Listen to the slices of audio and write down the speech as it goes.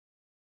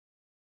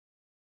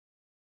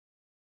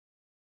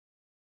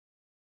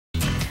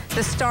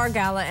The Star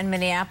Gala in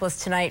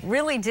Minneapolis tonight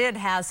really did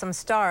have some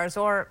stars,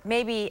 or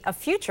maybe a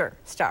future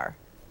star.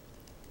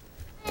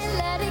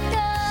 Let it go,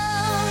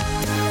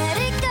 let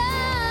it go.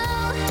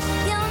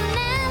 You'll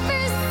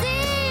never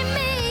see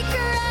me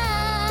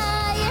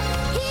cry.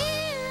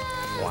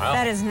 Wow.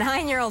 That is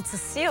 9-year-old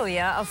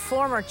Cecilia, a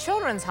former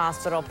children's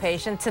hospital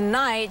patient.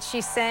 Tonight,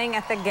 she sang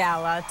at the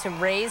gala to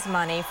raise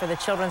money for the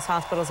children's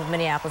hospitals of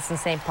Minneapolis and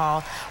St.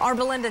 Paul. Our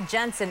Belinda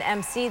Jensen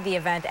emceed the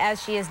event,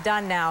 as she has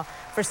done now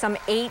for some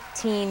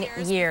 18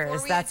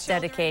 years. That's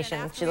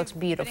dedication. She looks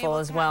beautiful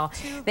as well.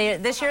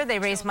 This year, they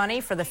raised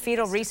money for the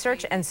fetal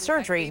research and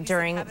surgery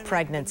during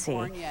pregnancy.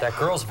 That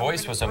girl's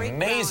voice was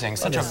amazing.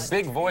 Such a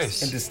big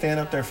voice. And to stand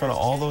up there in front of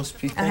all those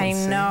people. I and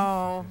sing,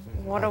 know.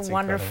 What a that's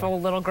wonderful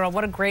incredible. little girl.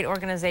 What a great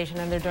organization,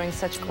 and they're doing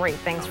such great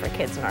things for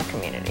kids in our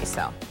community.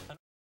 So.